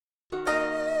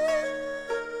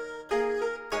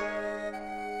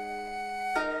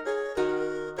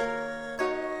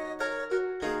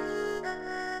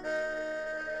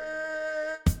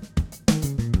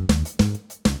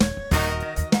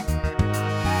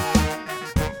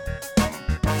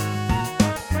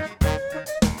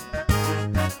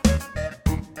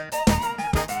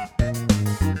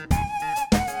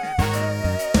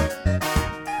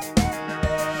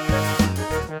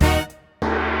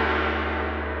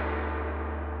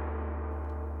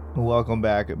Welcome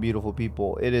back, beautiful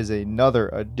people. It is another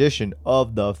edition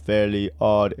of the Fairly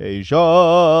Odd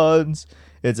Asians.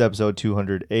 It's episode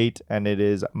 208, and it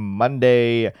is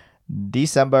Monday,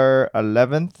 December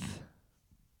 11th.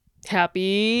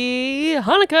 Happy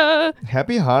Hanukkah!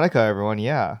 Happy Hanukkah, everyone.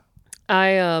 Yeah.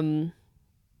 I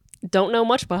don't know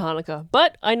much about Hanukkah,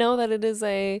 but I know that it is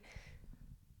a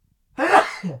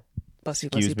bless you,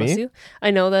 bless you, bless you.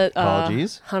 I know that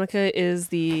Apologies. Hanukkah is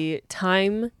the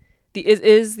time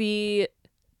is the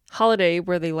holiday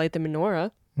where they light the menorah.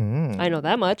 I know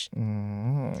that much.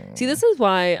 See, this is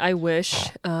why I wish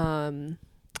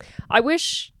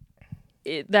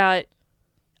that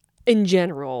in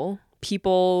general,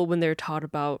 people, when they're taught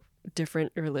about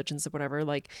different religions or whatever,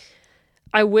 like,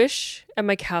 I wish at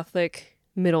my Catholic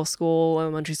middle school,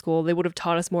 elementary school, they would have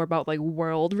taught us more about like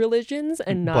world religions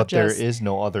and not just. There is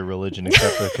no other religion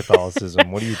except for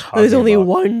Catholicism. What are you talking about? There's only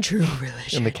one true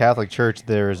religion. In the Catholic Church,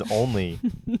 there is only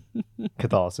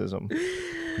Catholicism.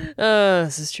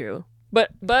 This is true.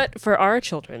 But for our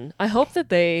children, I hope that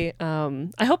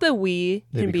we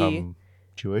They can become be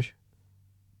Jewish.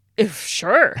 if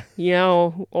sure,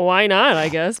 why not, I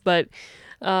guess. But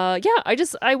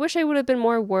I wish I would have been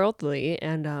more worldly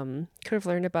and could have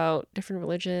learned about different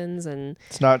religions. And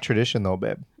It's not tradition though,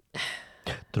 babe.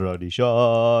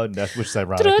 Tradition. Which is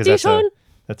ironic because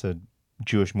that's a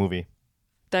Jewish movie.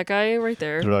 That guy right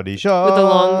there Tradition.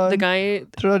 with the guy.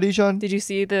 Tradition. Did you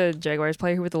see the Jaguars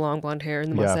player with the long blonde hair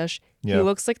and the mustache? Yeah. He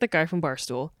looks like the guy from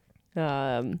Barstool.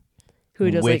 Who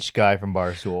does Which guy from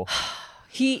Barstool?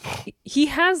 He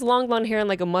has long blonde hair and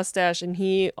like a mustache, and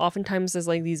he oftentimes does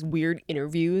like these weird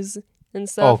interviews and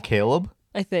stuff. Oh, Caleb?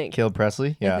 I think. Caleb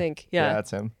Presley? Yeah. I think. Yeah.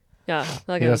 that's him. Yeah.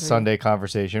 He has a Sunday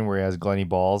conversation where he has Glennie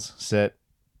Balls sit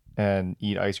and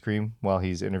eat ice cream while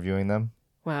he's interviewing them.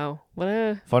 Wow. What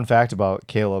a Fun fact about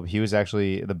Caleb, he was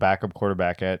actually the backup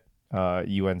quarterback at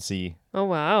UNC. Oh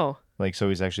wow. So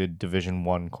he's actually a Division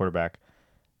I quarterback.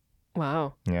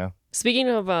 Wow. Yeah. Speaking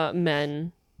of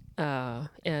men,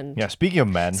 and Yeah, speaking of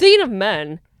men. Speaking of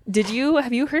men, have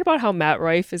you heard about how Matt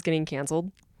Rife is getting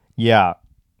canceled? Yeah.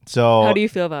 So how do you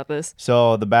feel about this?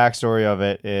 So the backstory of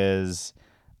it is,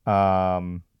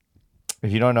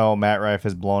 if you don't know, Matt Rife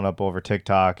has blown up over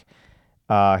TikTok.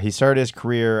 He started his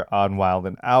career on Wild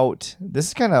 'N Out. This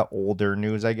is kind of older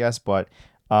news, I guess, but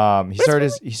he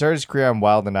started his career on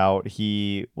Wild 'N Out.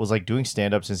 He was like doing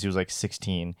stand up since he was like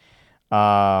 16.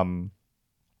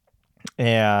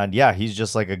 And yeah, he's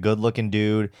just like a good looking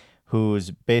dude who's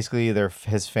basically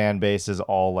his fan base is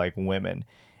all like women.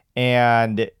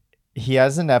 And he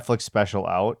has a Netflix special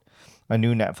out, a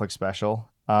new Netflix special.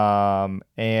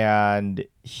 And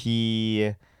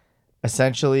he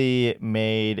essentially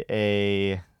made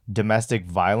a domestic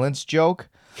violence joke.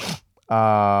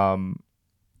 And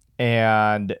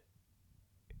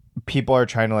people are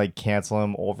trying to like cancel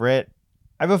him over it.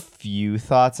 I have a few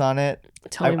thouts on it.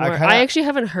 Tell me more. I actually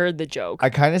haven't heard the joke. I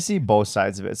kind of see both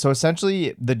sides of it. So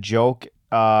essentially the joke,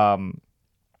 I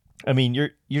mean,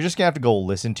 you're just gonna have to go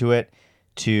listen to it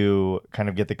to kind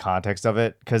of get the context of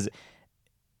it, because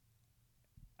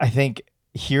I think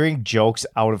hearing jokes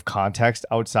out of context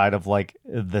outside of like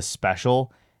the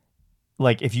special,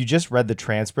 like if you just read the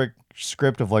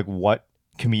transcript of like what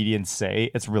comedians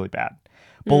say, it's really bad.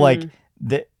 But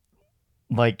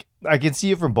I can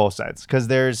see it from both sides, because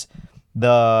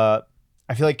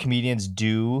I feel like comedians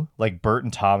do, like Bert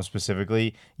and Tom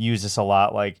specifically, use this a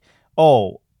lot. Like,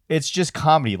 oh, it's just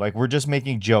comedy. Like, we're just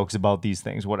making jokes about these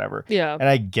things, whatever. Yeah. And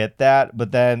I get that.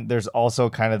 But then there's also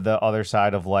kind of the other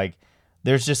side of like,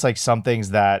 there's just like some things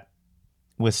that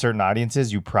with certain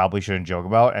audiences you probably shouldn't joke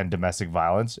about. And domestic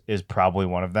violence is probably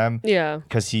one of them. Yeah.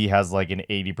 Because he has like an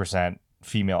 80%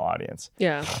 female audience.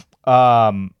 Yeah.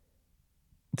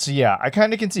 So yeah, I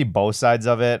kind of can see both sides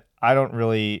of it. I don't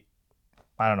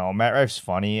know. Matt Rife's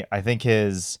funny. I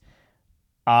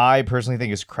personally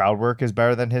think his crowd work is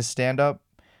better than his stand-up.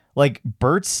 Like,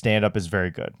 Bert's stand-up is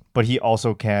very good, but he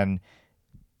also can,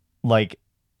 like,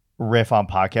 riff on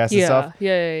podcasts and stuff.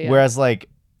 Yeah. Whereas,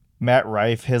 like, Matt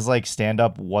Rife, his, like,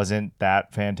 stand-up wasn't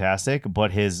that fantastic,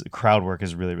 but his crowd work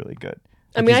is really, really good.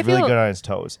 Like, he's really good on his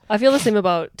toes. I feel the same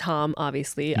about Tom,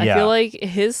 obviously. Yeah. I feel like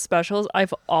his specials,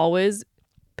 I've always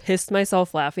pissed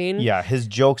myself laughing. Yeah, his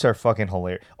jokes are fucking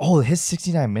hilarious. Oh, his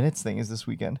 69 Minutes thing is this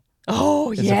weekend.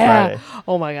 Oh, It's yeah. a Friday.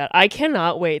 Oh, my God. I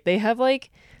cannot wait. They have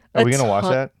like... Are we going to watch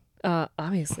that?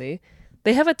 Obviously.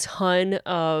 They have a ton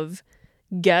of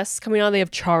guests coming on. They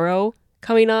have Charo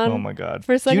coming on. Oh, my God.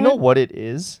 For a Do segment. you know what it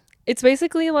is? It's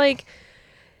basically like...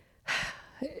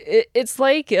 It's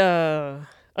like a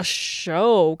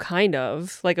show, kind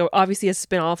of. Like, obviously a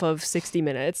spin-off of 60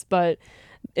 Minutes, but...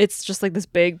 it's just like this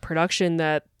big production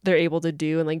that they're able to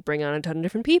do and like bring on a ton of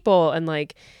different people. And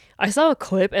like I saw a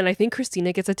clip and I think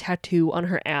Christina gets a tattoo on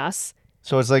her ass.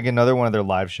 So it's like another one of their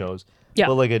live shows. Yeah.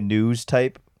 But like a news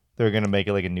type. They're going to make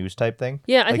it like a news type thing.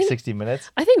 Yeah. Like 60 Minutes.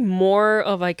 I think more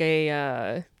of like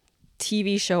a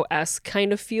TV show-esque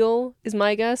kind of feel is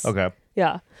my guess. Okay.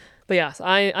 Yeah. But yeah, so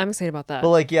I'm excited about that. But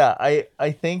like, yeah,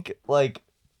 I think like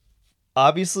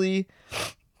obviously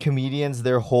comedians,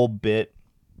 their whole bit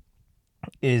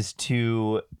is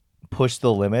to push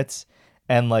the limits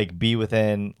and like be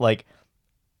within like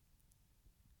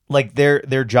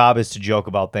their job is to joke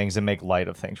about things and make light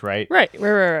of things, right?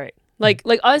 Right. Like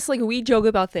us, like we joke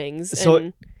about things. So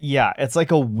and... yeah, it's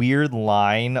like a weird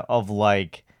line of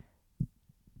like,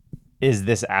 is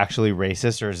this actually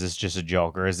racist or is this just a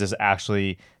joke, or is this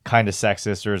actually kind of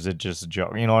sexist or is it just a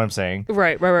joke? You know what I'm saying?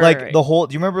 Right. Like the whole,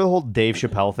 do you remember the whole Dave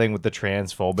Chappelle thing with the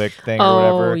transphobic thing or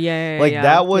whatever? Yeah. Like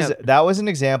that was an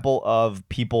example of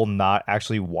people not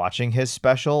actually watching his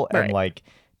special and like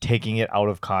taking it out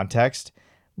of context,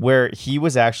 where he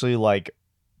was actually like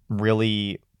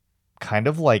really kind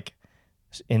of like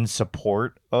in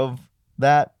support of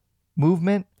that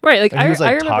movement. Right. Like, I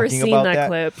remember seeing that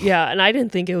clip. Yeah. And I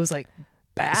didn't think it was like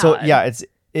bad. So yeah,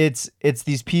 it's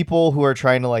these people who are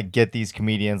trying to like get these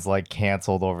comedians like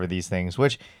canceled over these things,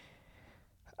 which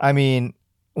I mean,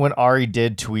 when Ari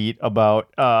did tweet about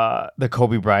the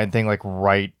Kobe Bryant thing, like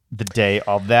right the day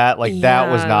of that, like that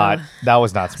was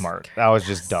not smart. That was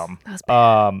just dumb.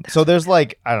 So there's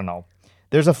like, I don't know.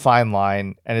 There's a fine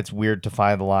line, and it's weird to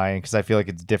find the line because I feel like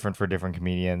it's different for different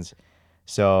comedians.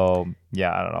 So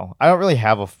yeah, I don't know. I don't really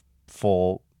have a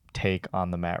full take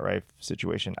on the Matt Rife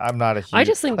situation. I'm not a huge, I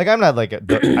just think like I'm not like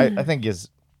I think his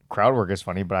crowd work is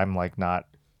funny, but I'm like not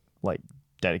like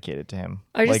dedicated to him.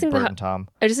 I just think Bert and Tom.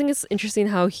 I just think it's interesting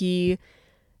how he,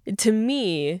 to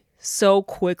me, so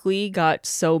quickly got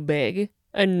so big,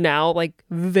 and now like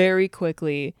very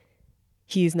quickly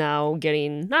he's now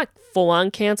getting not full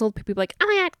on canceled. People are like, oh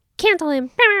my god, cancel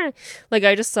him. Like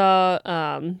I just saw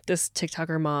this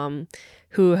TikToker mom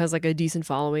who has like a decent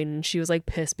following, and she was like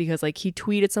pissed because like he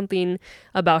tweeted something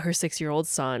about her 6-year-old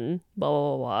son, blah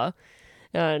blah blah.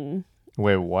 And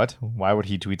wait, what? Why would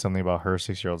he tweet something about her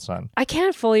 6-year-old son? I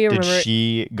can't fully remember. Did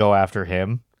she go after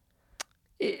him?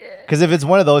 Because if it's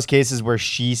one of those cases where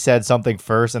she said something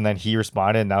first and then he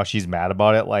responded and now she's mad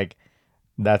about it, like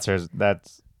that's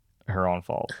her own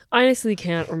fault. I honestly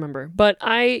can't remember, but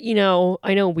I know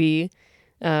we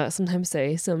sometimes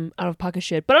say some out of pocket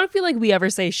shit, but I don't feel like we ever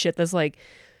say shit that's like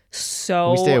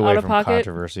so we stay away out of from pocket.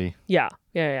 Controversy. Yeah.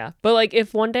 But like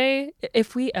if one day,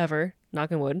 if we ever,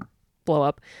 knock on wood, blow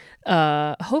up,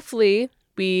 hopefully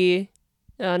we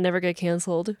never get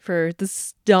canceled for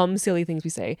the dumb, silly things we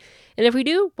say. And if we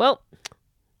do, well,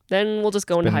 then we'll just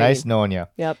go into hiding. Nice knowing you.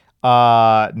 Yep.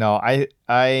 No,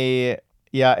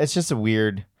 yeah, it's just a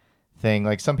weird thing.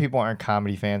 Like some people aren't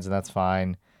comedy fans, and that's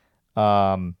fine.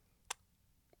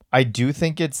 I do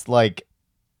think it's like,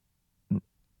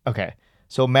 okay,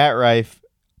 so Matt Rife,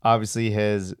 obviously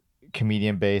his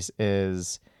comedian base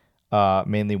is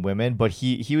mainly women, but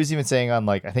he was even saying on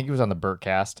like, I think he was on the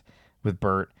Bertcast with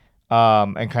Bert,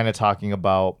 and kind of talking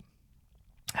about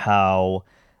how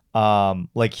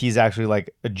like he's actually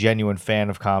like a genuine fan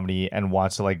of comedy and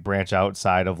wants to like branch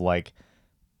outside of like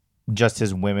just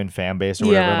his women fan base or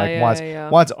whatever, and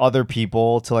like wants other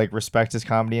people to like respect his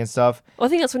comedy and stuff. Well, I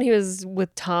think that's when he was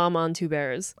with Tom on Two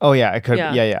Bears. Oh yeah, it could.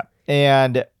 Yeah.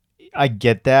 And I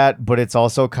get that, but it's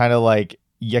also kind of like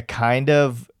you kind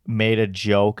of made a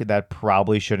joke that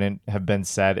probably shouldn't have been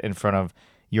said in front of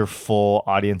your full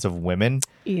audience of women.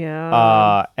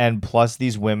 Yeah. And plus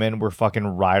these women were fucking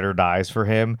ride or dies for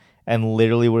him and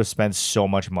literally would have spent so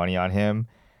much money on him.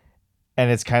 And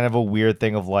it's kind of a weird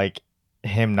thing of like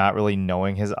him not really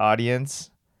knowing his audience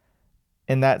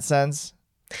in that sense.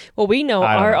 Well, we know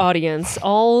our audience,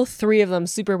 all three of them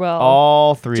super well.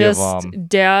 All three of them. Just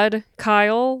Dad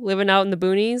Kyle living out in the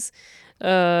boonies,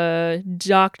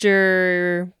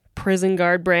 Dr. Prison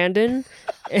Guard Brandon,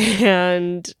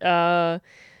 and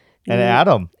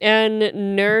Adam.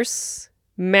 And Nurse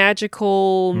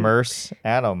Magical Merce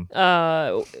Adam.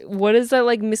 What is that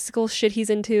like mystical shit he's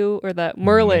into, or that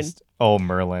Merlin?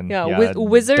 Merlin. Yeah,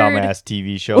 wizard. Dumbass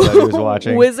TV show that he was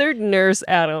watching. Wizard Nurse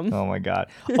Adam. Oh my god.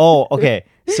 Oh, okay.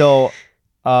 So,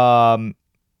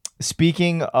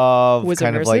 speaking of Wizard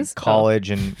kind nurses? of like college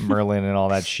and Merlin and all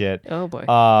that shit. Oh boy.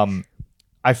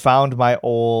 I found my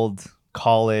old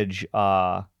college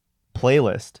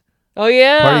playlist. Oh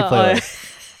yeah. Party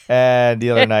playlist. And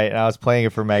the other night, and I was playing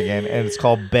it for Megan, and it's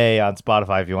called Bay on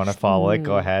Spotify. If you want to follow it,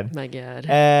 go ahead. My God.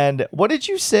 And what did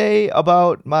you say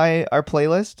about our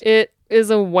playlist? It is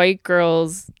a white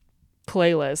girl's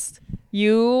playlist.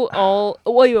 You all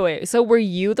wait. So were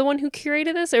you the one who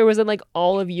curated this, or was it like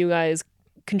all of you guys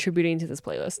contributing to this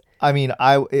playlist? I mean,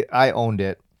 I owned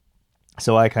it,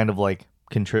 so I kind of like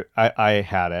I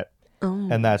had it,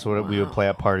 and that's what we would play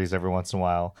at parties every once in a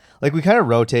while. Like we kind of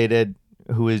rotated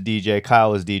who is DJ.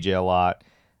 Kyle was DJ a lot.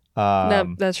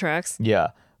 That tracks. Yeah,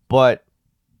 but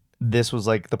this was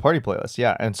like the party playlist.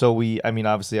 Yeah, and so I mean,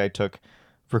 obviously, I took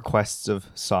requests of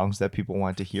songs that people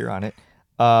wanted to hear on it.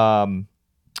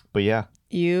 But yeah,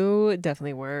 You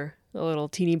definitely were a little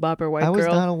teeny bopper white I was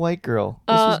girl. not a white girl.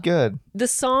 This was good. The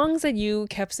songs that you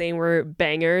kept saying were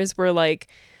bangers were like,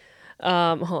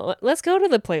 hold on, let's go to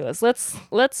the playlist.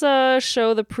 Let's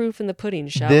show the proof in the pudding,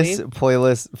 shall This we?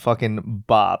 playlist fucking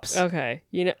bops. Okay,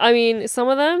 I mean, some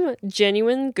of them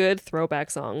genuine good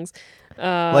throwback songs.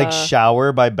 Like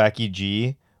 "Shower" by Becky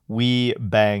G. We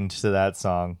banged to that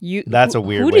song. That's a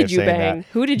weird Who way did of you saying bang? that.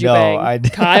 Who did you No, bang?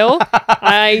 Kyle?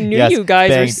 I knew Yes, you guys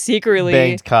were banged- secretly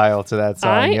banged Kyle to that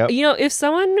song. Yep. If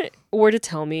someone were to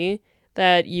tell me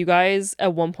that you guys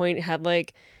at one point had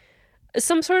like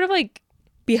some sort of like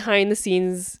behind the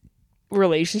scenes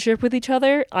relationship with each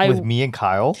other, With me and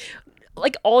Kyle.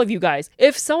 like all of you guys.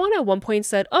 If someone at one point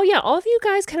said, "Oh yeah, all of you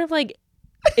guys kind of like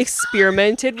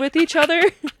experimented with each other,"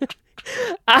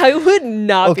 I would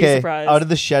not be surprised. Out of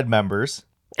the Shed members,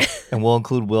 and we'll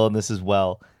include Will in this as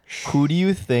well, who do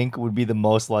you think would be the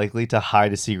most likely to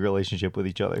hide a secret relationship with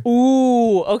each other?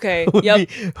 Ooh, okay.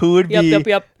 Who would be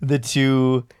Yep. the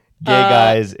two gay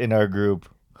guys in our group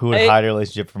who would hide a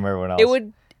relationship from everyone else?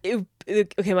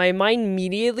 Okay, my mind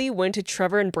immediately went to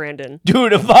Trevor and Brandon.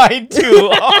 Dude, mine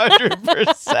too,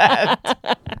 100%.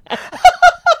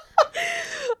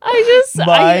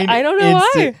 I don't know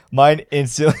why. Mine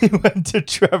instantly went to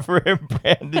Trevor and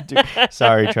Brandon too.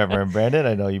 Sorry, Trevor and Brandon.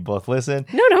 I know you both listen.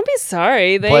 No, don't be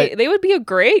sorry. They would be a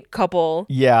great couple.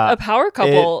 Yeah. A power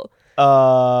couple.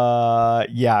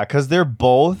 Yeah, because they're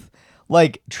both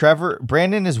like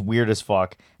Brandon is weird as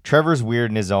fuck. Trevor's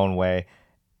weird in his own way.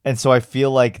 And so I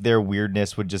feel like their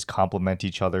weirdness would just complement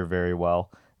each other very well.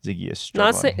 Ziggy is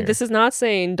struggling here. This is not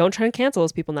saying don't try and cancel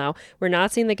those people now. We're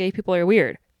not saying that gay people are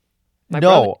weird.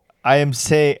 I am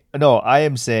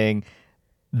saying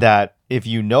that if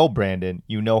you know Brandon,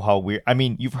 you know how weird. I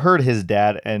mean, you've heard his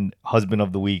dad and husband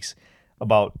of the weeks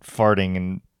about farting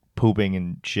and pooping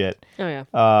and shit. Oh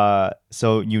yeah.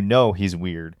 So you know he's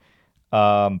weird.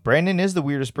 Brandon is the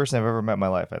weirdest person I've ever met in my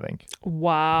life, I think.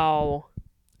 Wow.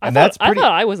 And I thought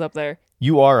I was up there.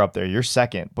 You are up there. You're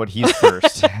second, but he's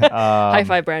first. High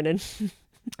five, Brandon.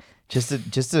 just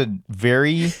a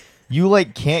very. You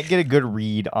like can't get a good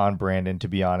read on Brandon, to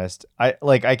be honest. I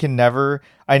never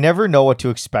know what to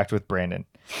expect with Brandon.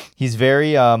 He's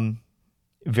very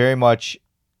much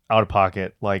out of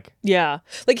pocket. Like, yeah,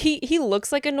 like he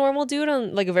looks like a normal dude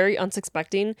on like a very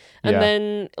unsuspecting, and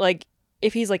then like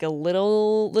if he's like a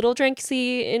little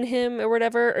drinksy in him or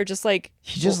whatever, or just like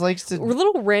he just likes to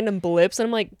little random blips, and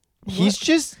I'm like, what? He's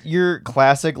just your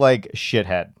classic like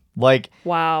shithead. Like,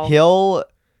 wow, he'll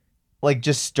like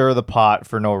just stir the pot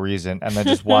for no reason and then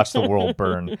just watch the world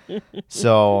burn.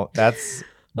 So that's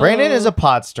Brandon is a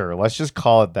pot stirrer. Let's just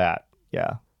call it that.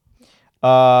 Yeah.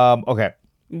 Okay.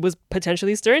 Was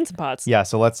potentially stirring some pots. Yeah.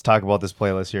 So let's talk about this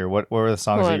playlist here. What were the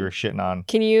songs that you were shitting on?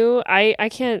 Can you? I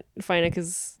can't find it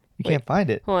because you can't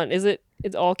find it. Hold on.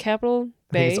 It's all capital?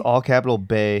 I think it's all capital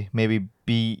Bay. Maybe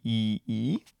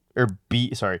BEE or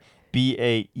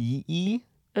BAEE.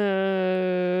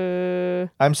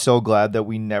 I'm so glad that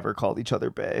we never called each other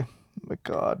Bay. Oh my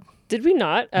God. Did we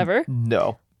not ever?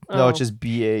 No. No, it's just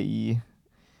BAE.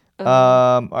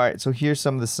 All right, so here's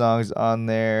some of the songs on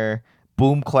there.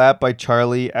 Boom Clap by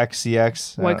Charlie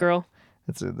XCX. White Girl.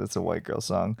 That's a white girl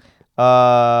song.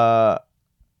 I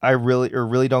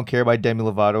really don't care by Demi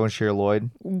Lovato and Cher Lloyd.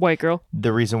 White Girl.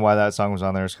 The reason why that song was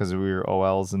on there is because we were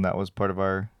OLs and that was part of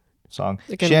our song.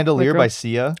 Again, Chandelier by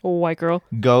Sia. White Girl.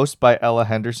 Ghost by Ella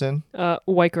Henderson.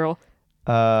 White Girl.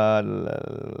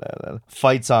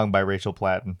 Fight Song by Rachel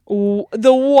Platten.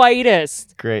 The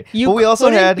whitest. Great. But we also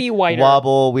had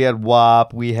Wobble. We had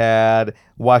WAP. We had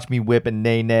Watch Me Whip and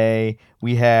Nay Nay.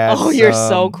 We had you're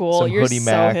so cool. You're Hoodie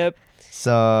so Mac, hip.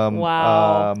 Some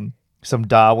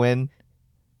Darwin.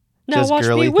 Now Just watch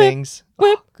girly me whip, things.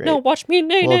 Whip. Great. No, watch me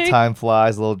nay Little nay. Time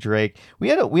Flies, Little Drake. We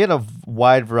had a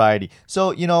wide variety.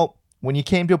 So, when you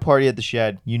came to a party at the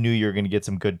Shed, you knew you were going to get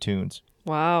some good tunes.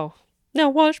 Wow. Now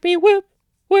watch me whip,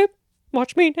 whip.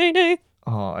 Watch me nay nay.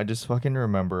 Oh, I just fucking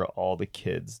remember all the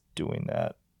kids doing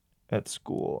that at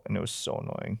school, and it was so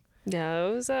annoying. Yeah,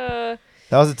 it was That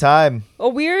was a time. a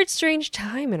weird, strange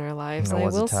time in our lives. That I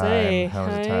was a will time. say. That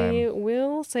was a time. I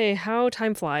will say how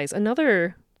time flies.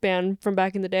 Another band from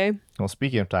back in the day. Well,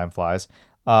 speaking of time flies,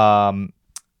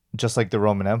 just like the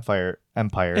Roman Empire,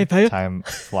 Empire? time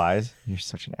flies. You're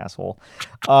such an asshole.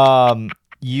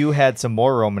 You had some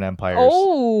more Roman empires.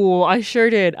 Oh, I sure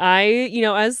did.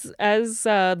 As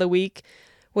the week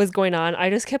was going on, I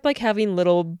just kept like having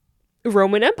little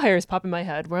Roman empires pop in my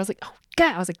head where I was like, oh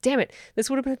god, I was like, damn it, this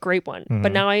would have been a great one.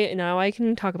 But now I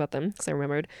can talk about them because I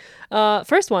remembered.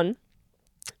 First one,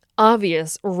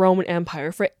 obvious Roman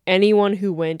Empire for anyone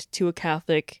who went to a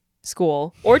Catholic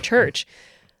school or church.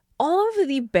 All of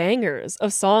the bangers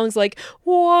of songs like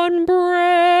One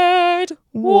Bread,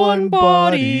 One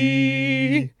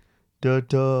Body. Da,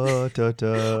 da, da,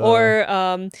 da.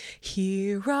 Or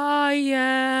Here I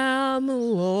Am,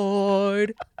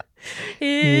 Lord.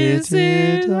 Is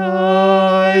it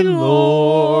I,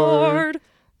 Lord?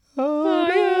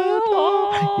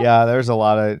 Yeah, there's a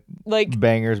lot of like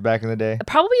bangers back in the day.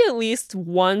 Probably at least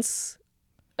once,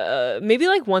 maybe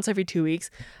like once every 2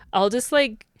 weeks, I'll just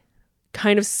like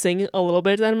kind of sing a little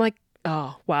bit. And I'm like,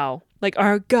 oh, wow. Like,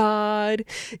 our God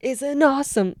is an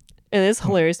awesome. And it's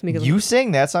hilarious to me. You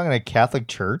sang that song in a Catholic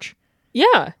church?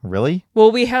 Yeah. Really? Well,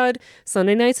 we had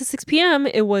Sunday nights at 6 p.m.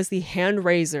 It was the hand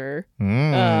raiser,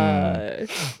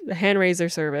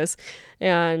 service.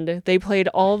 And they played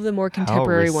all of the more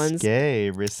contemporary ones.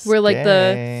 Risque. Where like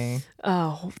there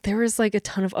was like a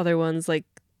ton of other ones. Like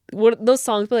what those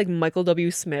songs by like Michael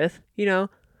W. Smith, where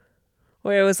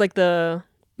it was like the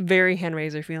very hand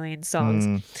raiser feeling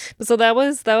songs. So that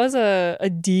was a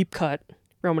deep cut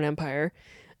Roman Empire.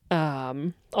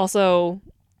 Also,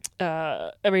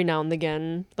 every now and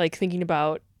again, like thinking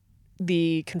about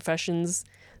the confessions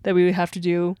that we would have to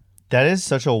do. That is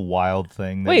such a wild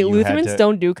thing. Wait, Lutherans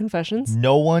don't do confessions?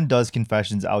 No one does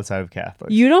confessions outside of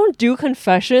Catholics. You don't do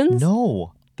confessions?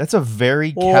 No. That's a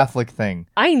very Catholic thing.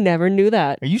 I never knew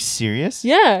that. Are you serious?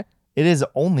 Yeah. It is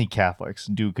only Catholics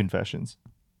do confessions.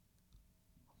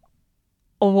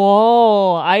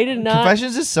 Whoa, I did not.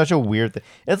 Confessions is such a weird thing.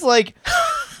 It's like,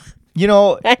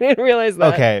 I didn't realize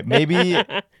that. Okay, maybe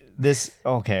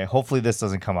hopefully this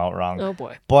doesn't come out wrong. Oh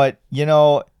boy. But,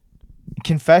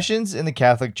 confessions in the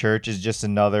Catholic Church is just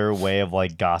another way of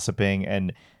like gossiping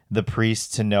and the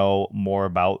priests to know more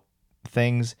about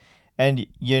things. And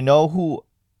who,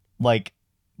 like,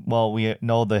 well, we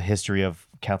know the history of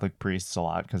Catholic priests a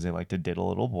lot because they like to diddle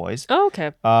little boys. Oh,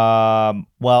 okay.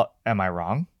 Well, am I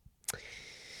wrong?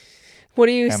 What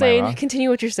are you saying? Continue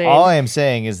what you're saying. All I am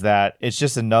saying is that it's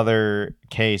just another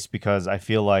case because I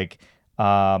feel like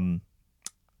a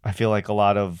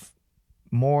lot of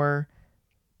more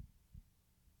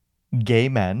gay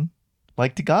men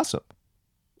like to gossip.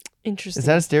 Interesting. Is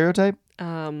that a stereotype?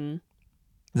 Is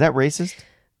that racist?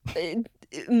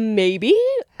 Maybe.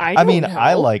 I mean, know.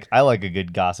 I like a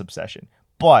good gossip session,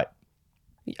 but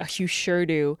you sure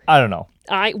do. I don't know.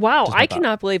 I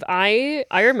cannot believe I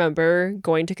remember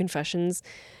going to confessions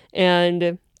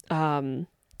and I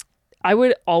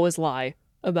would always lie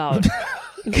about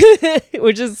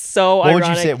which is so ironic. What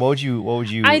would you say? What would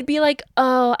you I'd be like,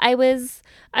 "Oh, I was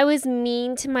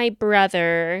mean to my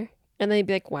brother." And they'd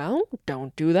be like, "Well,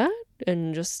 don't do that."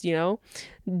 And just,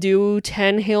 do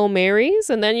 10 Hail Marys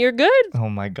and then you're good. Oh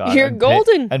my God. You're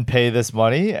golden. Pay this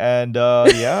money and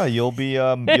you'll be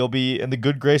in the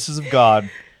good graces of God.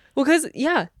 Well, because,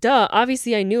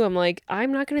 obviously I knew. I'm like,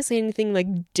 I'm not going to say anything like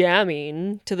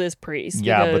damning to this priest.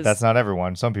 Yeah, but that's not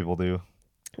everyone. Some people do.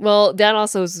 Well, that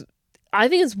also is, I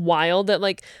think it's wild that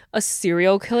like a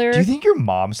serial killer. Do you think your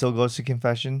mom still goes to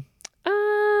confession?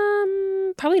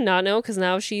 Probably not, no, because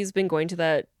now she's been going to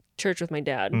that church with my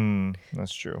dad.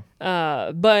 That's true.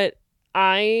 But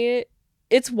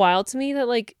it's wild to me that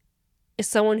like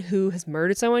someone who has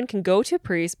murdered someone can go to a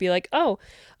priest, be like, "Oh,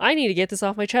 I need to get this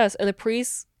off my chest," and the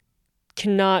priest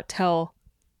cannot tell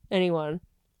anyone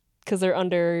because they're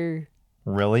under.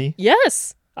 Really?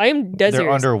 Yes, I am dead serious. They're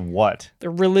under what?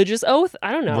 The religious oath?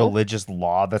 I don't know. Religious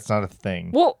law? That's not a thing.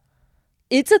 Well,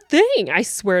 it's a thing. I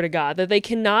swear to God that they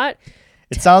cannot.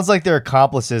 It sounds like they're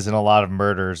accomplices in a lot of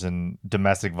murders and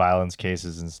domestic violence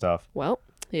cases and stuff. Well,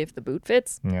 if the boot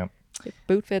fits. Yeah. If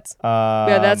boot fits.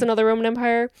 Yeah, that's another Roman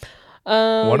Empire.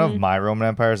 One of my Roman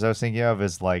empires I was thinking of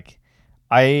is like,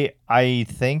 I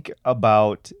think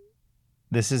about,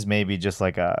 this is maybe just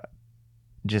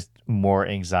more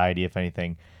anxiety if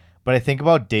anything, but I think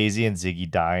about Daisy and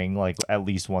Ziggy dying like at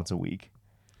least once a week,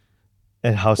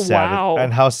 and how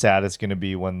sad it's gonna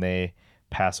be when they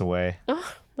pass away.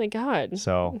 Oh my God!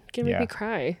 So it's gonna make me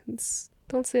cry.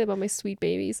 Don't say that about my sweet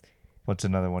babies. What's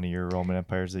another one of your Roman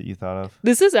empires that you thought of?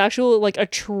 This is actually like a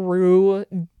true,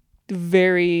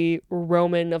 very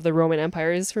Roman of the Roman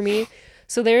empires for me.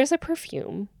 So there's a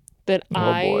perfume that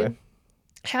I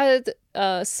had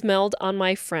smelled on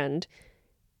my friend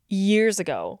years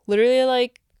ago, literally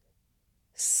like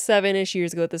 7-ish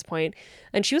years ago at this point,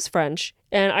 and she was French,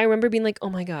 and I remember being like, oh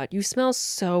my god, you smell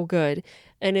so good.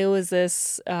 And it was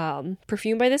this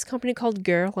perfume by this company called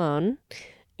Guerlain,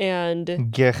 and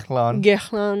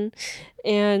Guerlain.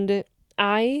 and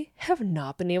I have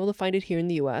not been able to find it here in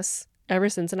the US ever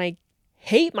since, and I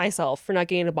hate myself for not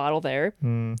getting a bottle there,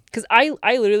 because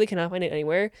I literally cannot find it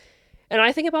anywhere. And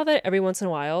I think about that every once in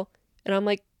a while, and I'm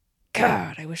like,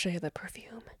 God, I wish I had that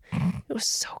perfume. It was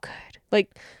so good.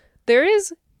 Like, there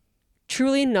is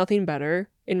truly nothing better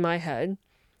in my head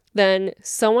than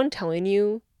someone telling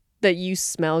you that you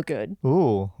smell good.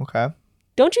 Ooh, okay.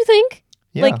 Don't you think?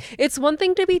 Yeah. Like, it's one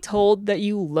thing to be told that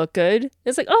you look good.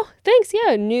 It's like, oh, thanks,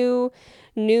 yeah, new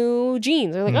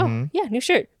jeans. Or like, oh, yeah, new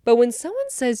shirt. But when someone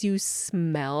says you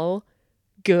smell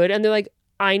good and they're like,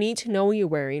 I need to know what you're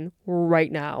wearing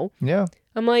right now. Yeah.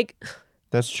 I'm like,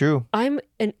 that's true. I'm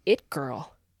an it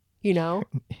girl, you know?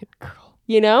 It girl.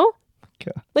 You know?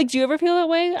 Okay. Like, do you ever feel that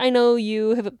way? I know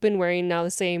you have been wearing now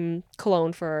the same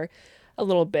cologne for a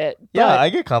little bit. Yeah, but I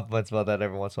get compliments about that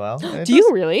every once in a while. Do you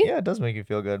really? Yeah, it does make you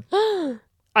feel good.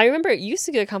 I remember I used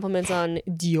to get compliments on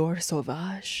Dior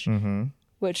Sauvage,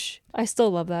 which I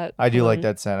still love that. I do like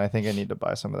that scent. I think I need to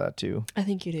buy some of that too. I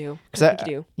think you do. I think you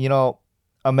do. You know,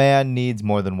 a man needs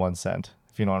more than one scent,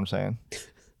 if you know what I'm saying.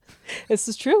 This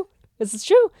is true. This is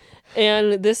true.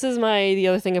 And this is the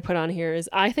other thing I put on here is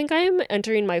I think I am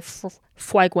entering my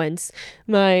fragrance,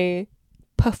 my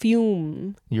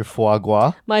perfume. Your foie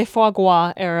gras? My foie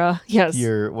gras era. Yes.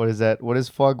 What is that? What is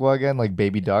foie gras again? Like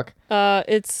baby duck?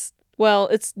 It's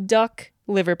duck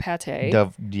liver pate.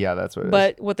 Yeah, that's what it is.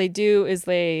 But what they do is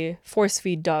they force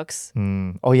feed ducks.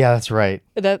 Oh yeah, that's right.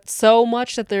 That so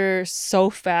much that they're so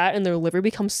fat and their liver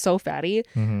becomes so fatty,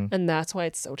 and that's why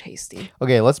it's so tasty.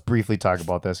 Okay, let's briefly talk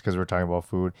about this because we're talking about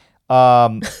food.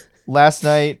 Last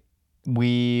night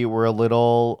we were a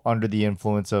little under the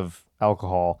influence of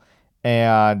alcohol,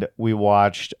 and we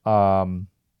watched the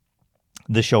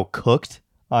show Cooked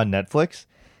on Netflix,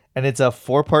 and it's a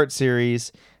 4-part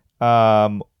series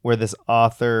where this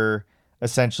author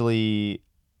essentially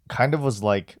kind of was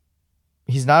like,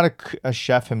 he's not a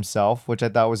chef himself, which I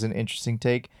thought was an interesting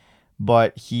take,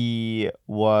 but he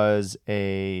was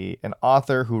an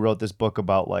author who wrote this book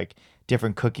about like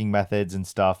different cooking methods and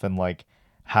stuff, and like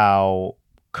how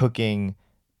cooking,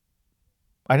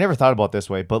 I never thought about it this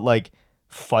way, but like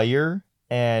fire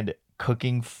and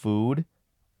cooking food.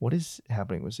 What is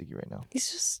happening with Ziggy right now?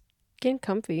 He's just getting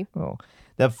comfy. Oh,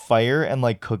 that fire and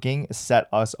like cooking set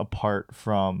us apart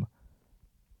from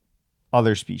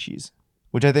other species,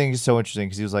 which I think is so interesting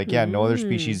because he was like, yeah, no other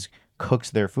species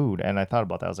cooks their food. And I thought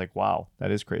about that. I was like, wow,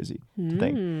 that is crazy to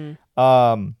think.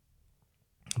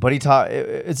 But he taught,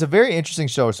 it's a very interesting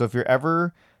show. So if you're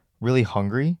ever really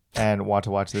hungry and want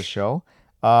to watch this show,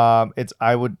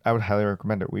 I would highly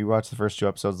recommend it. We watched the first 2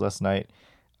 episodes last night.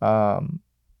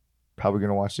 Probably going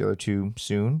to watch the other 2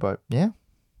 soon, but yeah.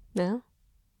 No.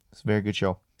 It's a very good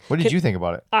show. What did you think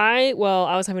about it? I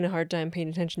was having a hard time paying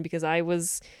attention because I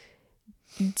was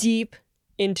deep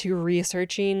into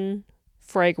researching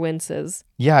fragrances.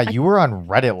 Yeah, you were on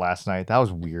Reddit last night. That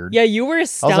was weird. Yeah, you were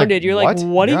astounded. You're like,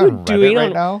 what You're are you on doing Reddit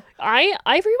right now? I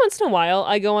every once in a while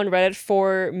I go on Reddit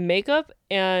for makeup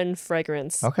and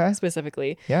fragrance. Okay.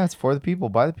 Specifically. Yeah, it's for the people,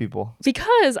 by the people.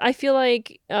 Because I feel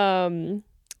like I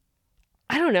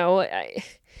don't know,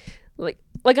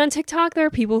 like on TikTok there are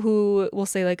people who will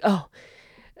say like, oh,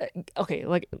 okay,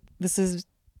 like this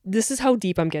is how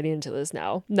deep I'm getting into this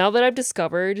now. Now that I've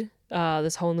discovered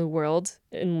this whole new world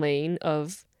and lane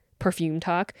of perfume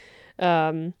talk,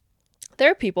 there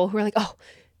are people who are like, oh,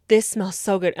 this smells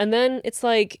so good. And then it's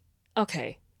like,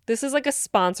 okay, this is like a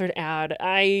sponsored ad.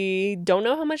 I don't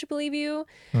know how much I believe you.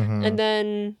 And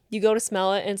then you go to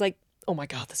smell it and it's like, oh my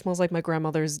God, this smells like my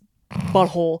grandmother's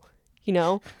butthole, you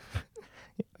know?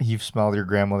 You've smelled your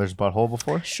grandmother's butthole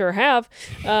before? Sure have.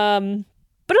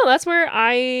 But no, that's where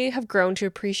I have grown to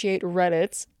appreciate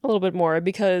Reddit a little bit more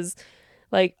because,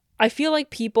 like, I feel like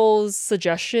people's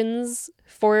suggestions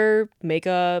for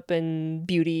makeup and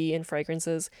beauty and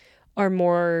fragrances are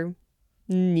more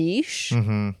niche.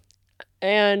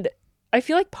 And I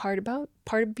feel like part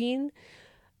of being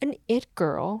an it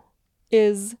girl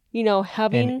is, you know,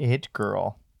 having an it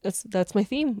girl. That's my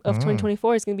theme of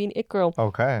 2024 is going to be an it girl.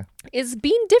 Okay. Is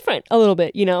being different a little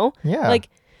bit, you know? Yeah. Like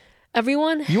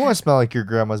everyone. You want to smell like your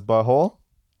grandma's butthole?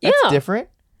 That's different.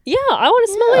 Yeah, I want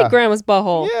to smell like grandma's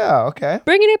butthole. Yeah, okay.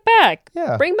 Bringing it back.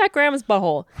 Yeah. Bring back grandma's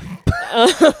butthole.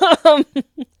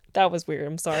 That was weird.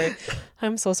 I'm sorry.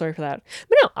 I'm so sorry for that.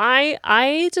 But no,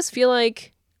 I just feel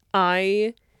like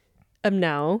I am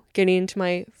now getting into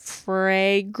my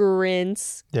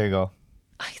fragrance. There you go.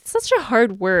 It's such a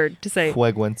hard word to say.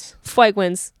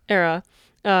 Fragrance era.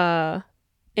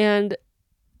 And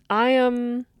I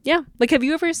am, like, have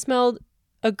you ever smelled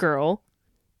a girl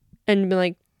and been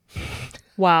like,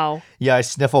 wow? Yeah, I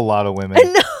sniff a lot of women.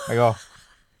 I go.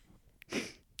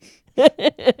 But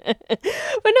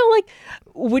no, like,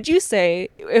 would you say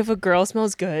if a girl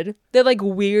smells good, that like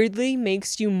weirdly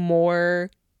makes you more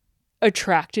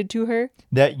attracted to her?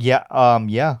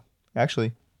 Yeah,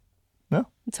 actually. No.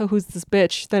 So who's this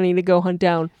bitch that I need to go hunt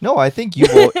down? No, I think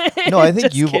you've you've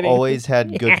kidding. always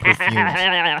had good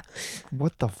perfumes.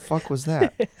 What the fuck was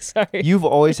that? Sorry. You've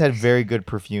always had very good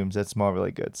perfumes that smell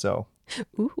really good. So,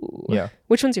 Ooh. yeah.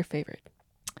 Which one's your favorite?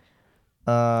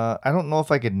 I don't know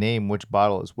if I could name which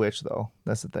bottle is which though.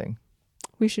 That's the thing.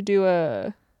 We should do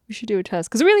a test,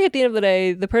 because really at the end of the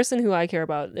day, the person who I care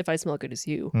about if I smell good is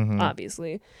you,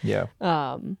 obviously. Yeah.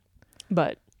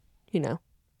 But you know,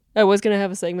 I was gonna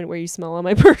have a segment where you smell all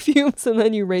my perfumes and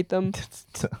then you rate them.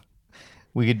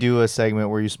 We could do a segment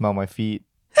where you smell my feet.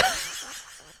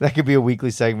 That could be a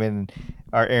weekly segment.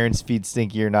 Are Aaron's feet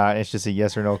stinky or not? It's just a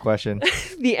yes or no question.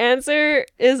 The answer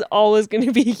is always going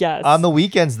to be yes. On the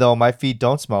weekends, though, my feet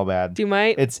don't smell bad. Do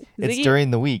my? It's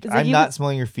during the week. I'm not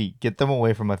smelling your feet. Get them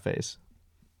away from my face.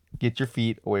 Get your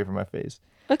feet away from my face.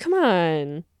 Oh, come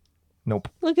on. Nope.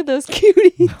 Look at those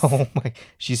cuties. Oh my!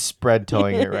 She's spread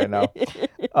toeing it right now.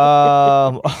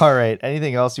 All right.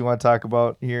 Anything else you want to talk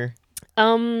about here?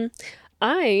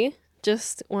 I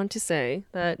just want to say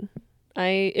that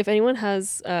if anyone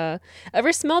has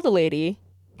ever smelled a lady,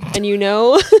 and you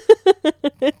know,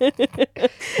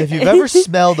 if you've ever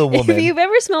smelled a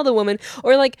woman,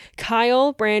 or like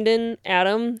Kyle, Brandon,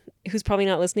 Adam, who's probably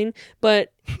not listening,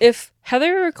 but if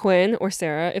Heather or Quinn or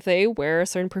Sarah, if they wear a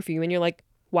certain perfume and you're like,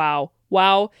 wow,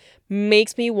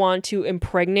 makes me want to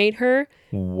impregnate her.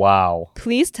 Wow.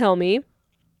 Please tell me.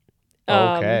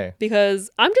 Okay. Because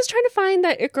I'm just trying to find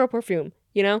that it girl perfume,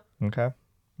 you know? Okay.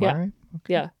 Yeah. All right.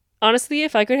 Okay. Yeah. Honestly,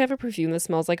 if I could have a perfume that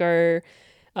smells like our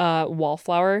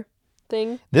wallflower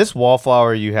thing. This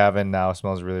wallflower you have in now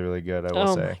smells really, really good, I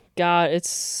will say. Oh my God. It's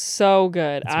so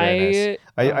good. It's very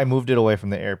nice. I moved it away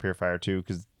from the air purifier too,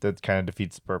 because that kind of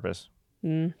defeats the purpose.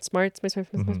 Smart.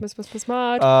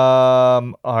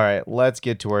 All right, let's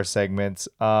get to our segments.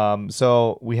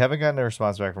 So we haven't gotten a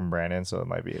response back from Brandon, so it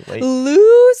might be late.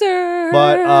 Loser.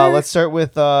 But let's start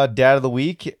with Dad of the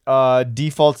Week.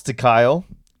 Defaults to Kyle.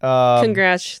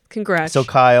 Congrats. So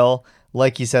Kyle,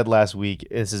 like he said last week,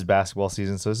 is his basketball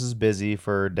season, so this is busy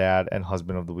for Dad and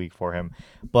Husband of the Week for him.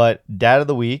 But Dad of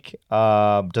the Week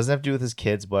doesn't have to do with his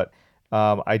kids, but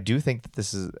I do think that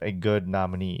this is a good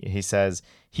nominee. He says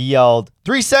he yelled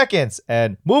 3 seconds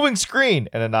and moving screen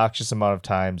an obnoxious amount of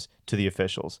times to the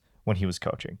officials when he was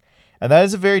coaching. And that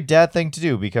is a very dad thing to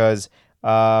do, because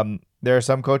there are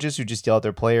some coaches who just yell at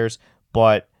their players,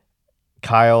 but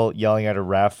Kyle yelling at a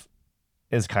ref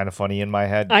is kind of funny in my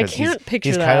head. I can't picture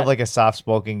he's that. kind of like a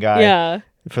soft-spoken guy, yeah,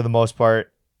 for the most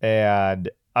part. And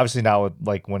obviously not with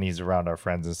like when he's around our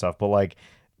friends and stuff, but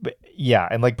yeah,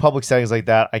 and like public settings like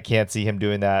that, I can't see him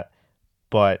doing that,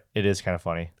 but it is kind of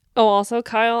funny. Oh, also,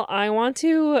 Kyle, I want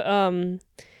to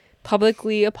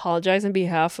publicly apologize on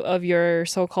behalf of your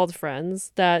so-called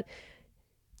friends that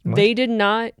they did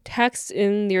not text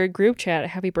in your group chat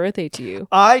happy birthday to you.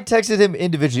 I texted him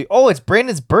individually. Oh, it's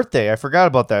Brandon's birthday. I forgot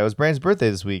about that. It was Brandon's birthday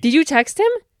this week. Did you text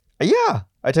him? Yeah.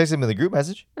 I texted him in the group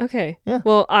message. Okay. Yeah.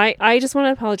 Well, I just want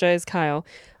to apologize, Kyle,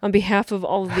 on behalf of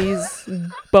all of these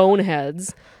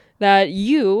boneheads that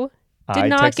you did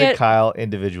not texted get. Kyle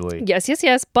individually. Yes.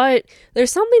 But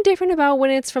there's something different about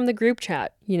when it's from the group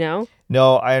chat, you know?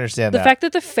 No, I understand the that. The fact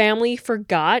that the family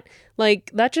forgot, like,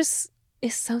 that just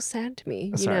is so sad to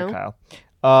me, Sorry, know?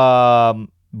 Kyle.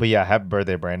 But yeah, happy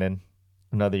birthday, Brandon.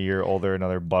 Another year older,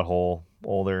 another butthole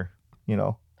older, you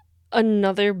know.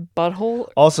 Another butthole.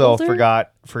 Also, older?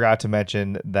 forgot to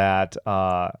mention that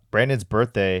Brandon's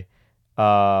birthday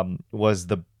was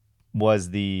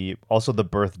also the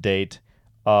birth date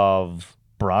of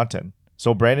Bronton.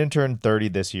 So Brandon turned 30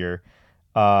 this year,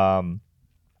 on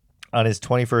his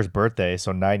 21st birthday.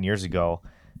 So 9 years ago,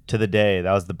 to the day,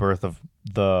 that was the birth of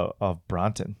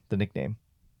Bronton, the nickname.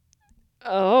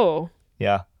 Oh.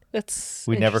 Yeah. That's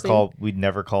we'd never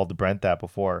called Brent that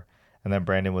before, and then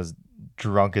Brandon was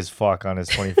drunk as fuck on his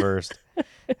 21st,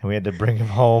 and we had to bring him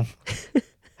home.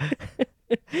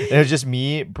 It was just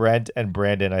me, Brent, and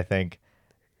Brandon, I think,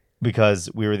 because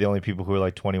we were the only people who were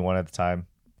like 21 at the time.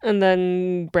 And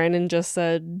then Brandon just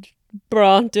said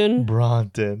Bronton.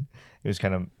 He was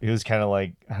kind of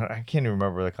like, I can't even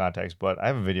remember the context, but I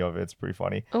have a video of it. It's pretty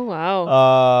funny. Oh wow.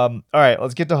 All right,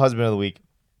 let's get to Husband of the Week.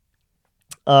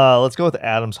 Let's go with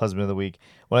Adam's husband of the week.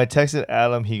 When I texted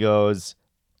Adam, he goes,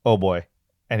 "Oh boy,"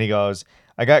 and he goes,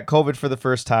 "I got COVID for the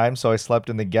first time, so I slept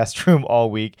in the guest room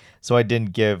all week, so I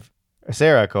didn't give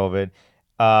Sarah COVID,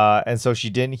 and so she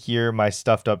didn't hear my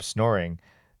stuffed up snoring.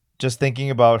 Just thinking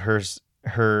about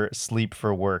her sleep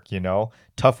for work,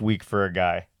 tough week for a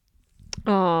guy."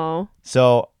 Oh.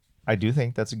 So I do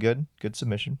think that's a good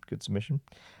submission. Good submission.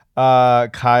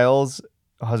 Kyle's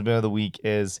husband of the week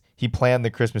is he planned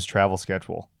the Christmas travel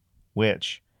schedule,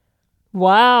 which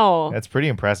Wow. that's pretty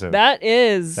impressive. That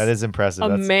is impressive.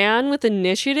 a man with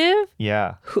initiative.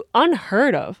 Yeah.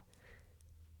 Unheard of.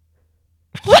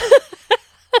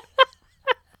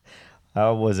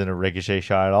 That wasn't a ricochet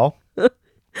shot at all.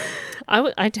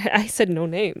 I said no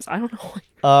names. I don't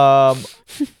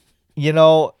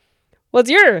know. What's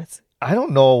yours? I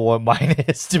don't know what mine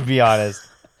is, to be honest.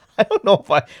 I don't know if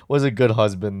I was a good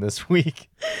husband this week.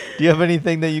 Do you have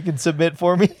anything that you can submit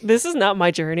for me? This is not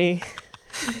my journey.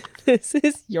 This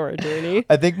is your journey.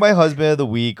 I think my husband of the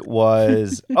week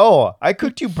was, I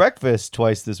cooked you breakfast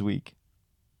twice this week.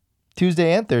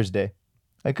 Tuesday and Thursday.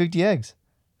 I cooked you eggs.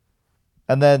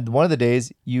 And then one of the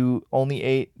days, you only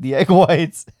ate the egg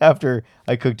whites after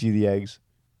I cooked you the eggs.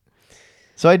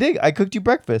 So I did. I cooked you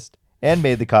breakfast and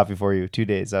made the coffee for you 2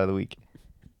 days out of the week.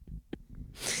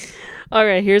 All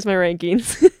right, here's my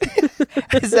rankings.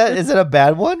 Is that a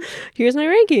bad one? Here's my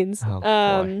rankings. Oh,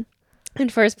 boy. In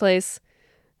first place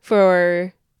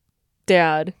for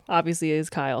dad, obviously, is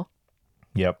Kyle.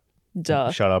 Yep.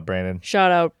 Duh. Shout out Brandon.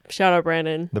 Shout out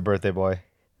Brandon. The birthday boy.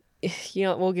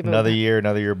 We'll give him another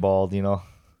year bald,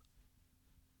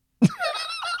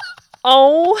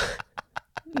 Oh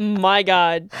my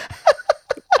God.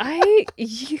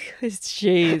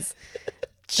 Jeez.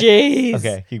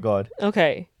 Okay, keep going.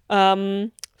 Okay.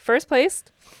 First place,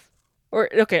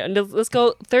 let's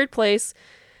go. Third place,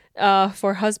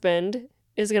 for husband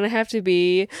is gonna have to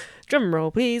be, drum roll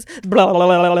please, blah, blah,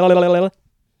 blah, blah, blah, blah.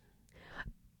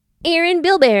 Aaron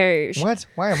Bilberge. What?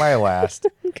 Why am I last?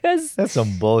 Because that's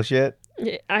some bullshit.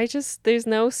 There's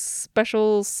no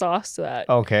special sauce to that.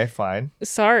 Okay, fine.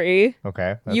 Sorry.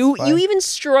 Okay. You even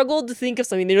struggled to think of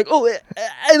something. They're like, oh,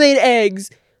 I made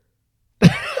eggs.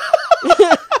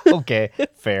 Okay,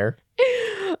 fair.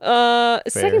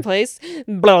 Second place,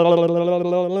 blah, blah, blah, blah,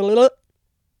 blah, blah, blah,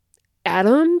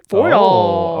 Adam Fordall.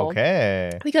 Oh,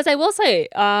 okay. Because I will say,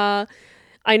 I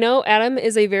know Adam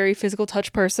is a very physical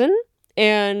touch person,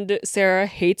 and Sarah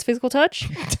hates physical touch.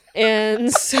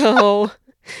 And so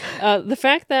the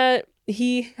fact that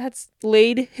he has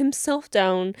laid himself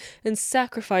down and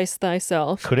sacrificed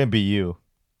thyself. Couldn't be you.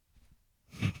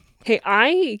 Hey,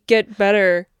 I get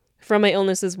better from my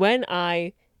illnesses when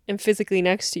I am physically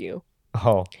next to you.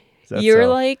 Oh. You're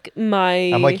like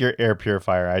my... I'm like your air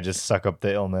purifier. I just suck up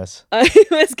the illness. I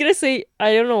was going to say,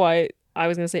 I don't know why I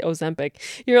was going to say Ozempic.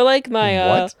 You're like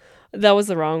my... What? That was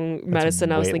the wrong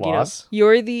medicine I was thinking of.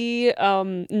 You're the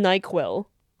NyQuil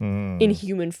in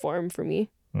human form for me.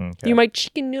 Okay. You're my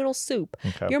chicken noodle soup.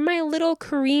 Okay. You're my little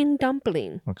Korean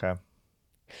dumpling. Okay.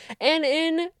 And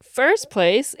in first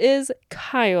place is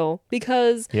Kyle,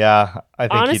 because... Yeah, I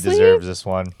think he deserves this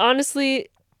one. Honestly,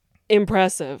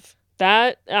 impressive.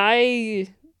 That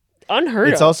unheard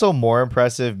of. It's also more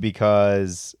impressive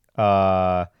because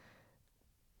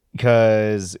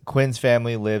Quinn's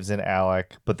family lives in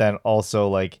Alec, but then also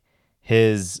like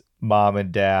his mom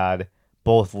and dad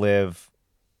both live.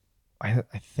 I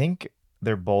think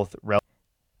they're both.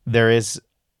 There is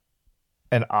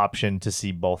an option to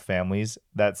see both families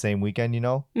that same weekend,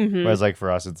 Mm-hmm. Whereas like for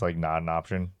us, it's like not an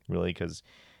option really because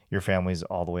your family's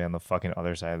all the way on the fucking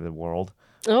other side of the world.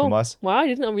 Oh, from us. Wow, I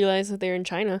didn't realize that they're in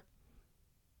China.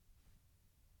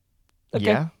 Okay.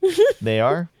 Yeah, they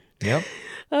are. Yep.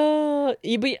 But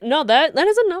no, that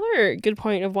is another good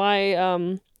point of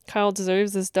why Kyle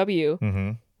deserves this W.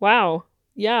 Mm-hmm. Wow.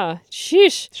 Yeah.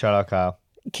 Sheesh. Shout out, Kyle.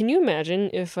 Can you imagine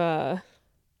if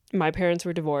my parents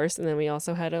were divorced and then we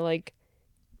also had to like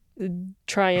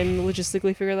try and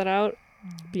logistically figure that out?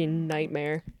 It'd be a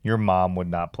nightmare. Your mom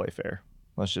would not play fair.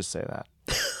 Let's just say that.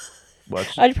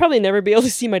 I'd probably never be able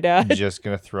to see my dad. Just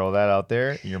gonna throw that out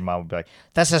there. Your mom would be like,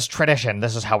 "This is tradition.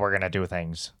 This is how we're gonna do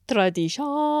things."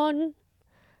 Tradition.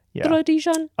 Yeah.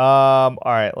 Tradition. All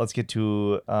right. Let's get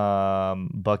to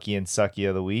Bucky and Sucky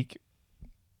of the week.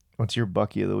 What's your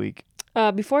Bucky of the week?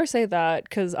 Before I say that,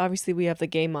 because obviously we have the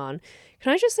game on,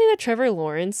 can I just say that Trevor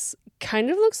Lawrence kind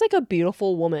of looks like a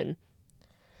beautiful woman?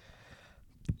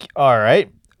 All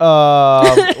right.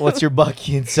 What's your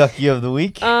Bucky and Sucky of the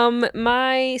week?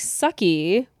 My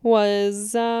Sucky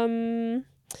was my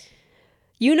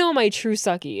true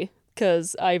Sucky,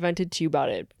 because I vented to you about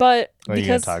it. But Are you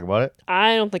gonna talk about it?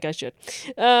 I don't think I should.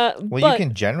 Well, but you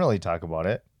can generally talk about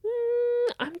it.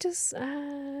 I'm just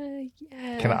yeah.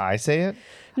 Can I say it?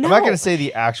 No. I'm not gonna say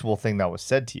the actual thing that was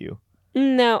said to you.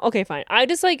 No, okay, fine. I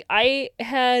just I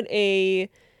had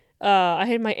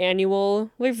my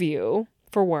annual review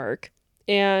for work,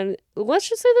 and let's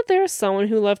just say that there's someone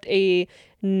who left a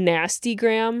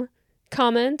nastygram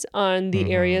comment on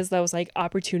the areas that was like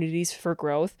opportunities for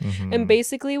growth, and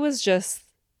basically was just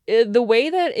the way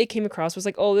that it came across was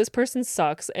like, oh, this person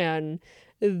sucks, and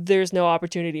there's no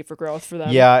opportunity for growth for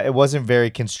them. Yeah, it wasn't very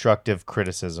constructive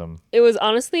criticism. It was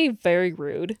honestly very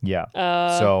rude. Yeah.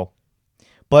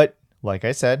 But like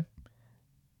I said,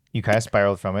 you kind of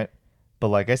spiraled from it. But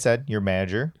like I said, your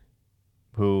manager,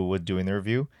 who was doing the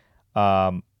review,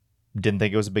 didn't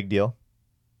think it was a big deal.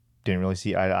 Didn't really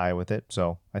see eye to eye with it.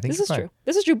 So I think this is true.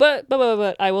 This is true. But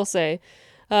I will say,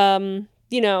 knowing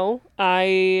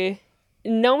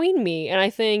me, and I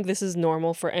think this is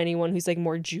normal for anyone who's like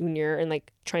more junior and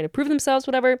like trying to prove themselves,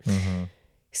 whatever.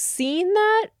 Seeing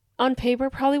that on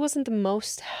paper probably wasn't the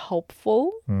most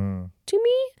helpful to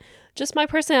me. Just my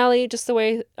personality, just the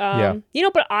way,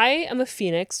 but I am a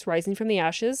phoenix rising from the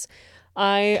ashes.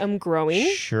 I am growing.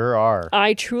 Sure are.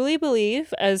 I truly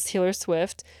believe, as Taylor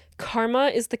Swift, karma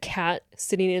is the cat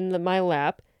sitting in my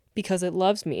lap because it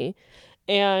loves me.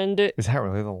 And is that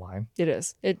really the line? It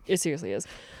is. It seriously is.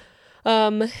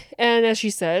 And as she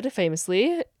said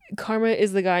famously, karma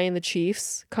is the guy in the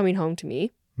Chiefs coming home to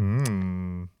me.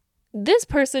 This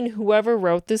person, whoever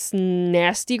wrote this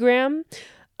nastygram,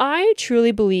 I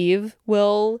truly believe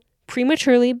will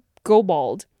prematurely go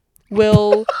bald,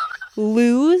 will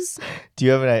lose. Do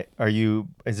you have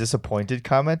is this a pointed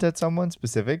comment at someone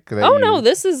specific? No,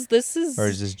 this is. Or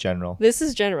is this general? This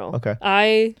is general.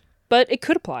 Okay. But it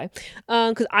could apply.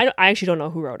 Because I actually don't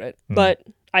know who wrote it, but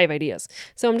I have ideas.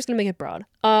 So I'm just going to make it broad.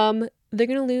 They're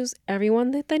going to lose everyone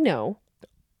that they know.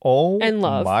 Oh, and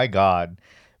love. My God.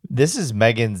 This is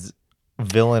Megan's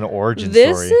villain origin story.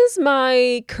 This is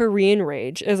my Korean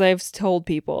rage, as I've told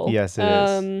people. Yes, it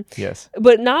is. Yes.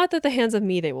 But not at the hands of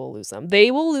me they will lose them. They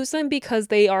will lose them because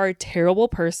they are a terrible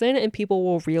person and people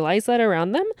will realize that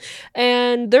around them.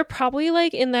 And they're probably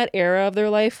like in that era of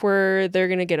their life where they're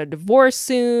going to get a divorce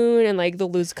soon and like they'll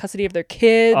lose custody of their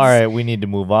kids. All right, we need to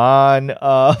move on.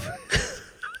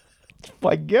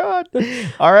 My God.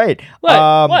 All right.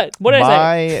 What? What did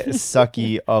I say? My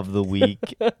sucky of the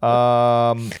week.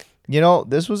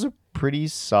 This was a pretty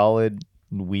solid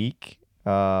week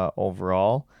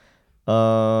overall.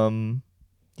 I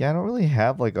don't really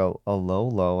have like a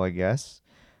low, I guess.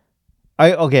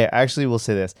 Actually we'll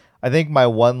say this. I think my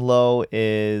one low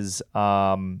is this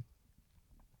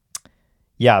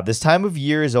time of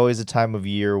year is always a time of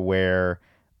year where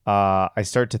I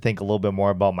start to think a little bit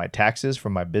more about my taxes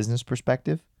from my business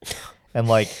perspective and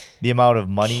like the amount of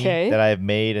money that I have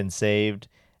made and saved.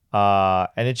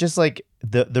 And it's just like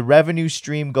the revenue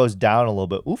stream goes down a little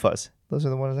bit. Oofas. Those are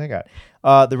the ones I got.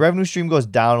 The revenue stream goes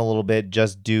down a little bit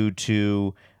just due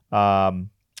to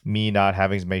me not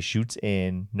having as many shoots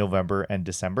in November and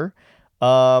December.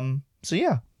 So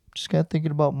yeah, just kind of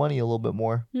thinking about money a little bit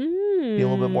more. Be a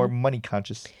little bit more money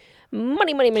conscious.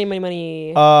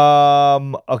 Money.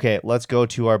 Okay, let's go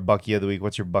to our Bucky of the week.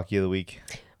 What's your Bucky of the week?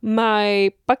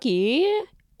 My Bucky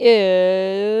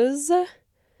is...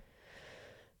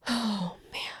 Oh,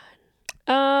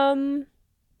 man.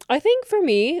 I think for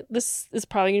me, this is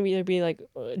probably going to be like,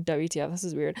 WTF, this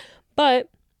is weird. But,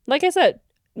 like I said,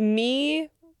 me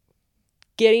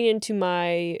getting into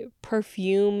my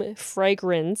perfume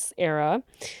fragrance era,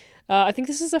 I think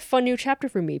this is a fun new chapter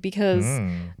for me because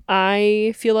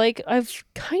I feel like I've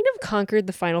kind of conquered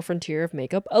the final frontier of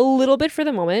makeup a little bit for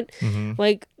the moment.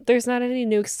 Like, there's not any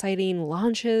new exciting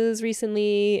launches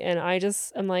recently, and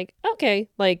I'm like, okay,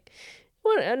 like,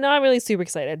 well, not really super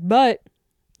excited, but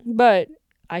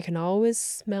I can always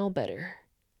smell better.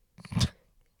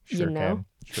 Sure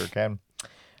can.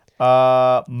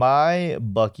 My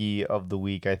Bucky of the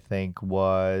week, I think,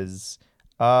 was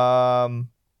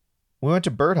we went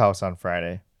to Birdhouse on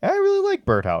Friday. I really like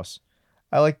Birdhouse.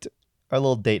 I liked our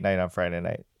little date night on Friday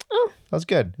night. Oh, that was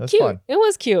good. It was cute. Fun. It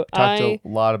was cute. Talked a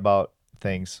lot about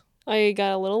things. I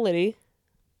got a little litty.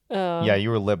 Yeah,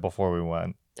 you were lit before we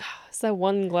went. It's that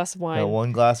one glass of wine. That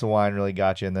one glass of wine really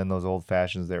got you, and then those old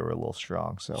fashions, they were a little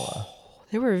strong. So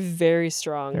they were very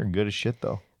strong. They're good as shit,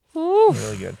 though. Oof.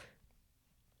 Really good.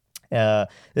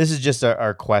 This is just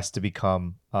our quest to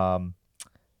become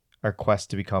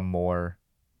more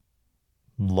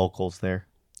locals there.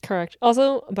 Correct.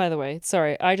 Also, by the way,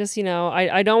 sorry, I just,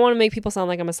 I don't want to make people sound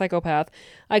like I'm a psychopath.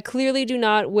 I clearly do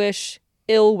not wish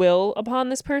ill will upon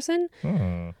this person.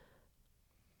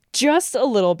 Just a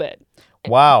little bit.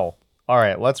 Wow. All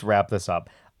right, let's wrap this up.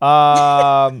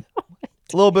 A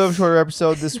little bit of a shorter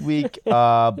episode this week,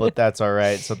 but that's all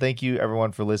right. So thank you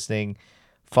everyone for listening.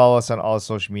 Follow us on all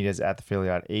social medias at the Fairly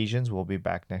Odd Asians. We'll be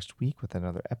back next week with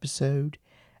another episode.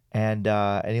 And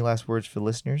any last words for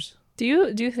listeners? Do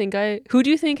you think who do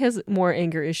you think has more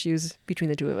anger issues between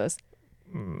the two of us?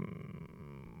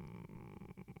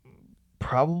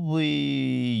 Probably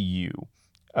you.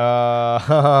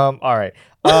 All right.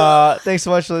 Thanks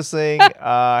so much for listening.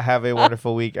 Have a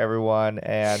wonderful week, everyone.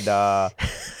 And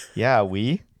yeah,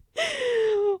 we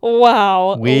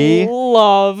love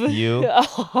you.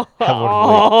 Have a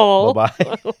wonderful week.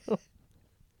 Bye-bye.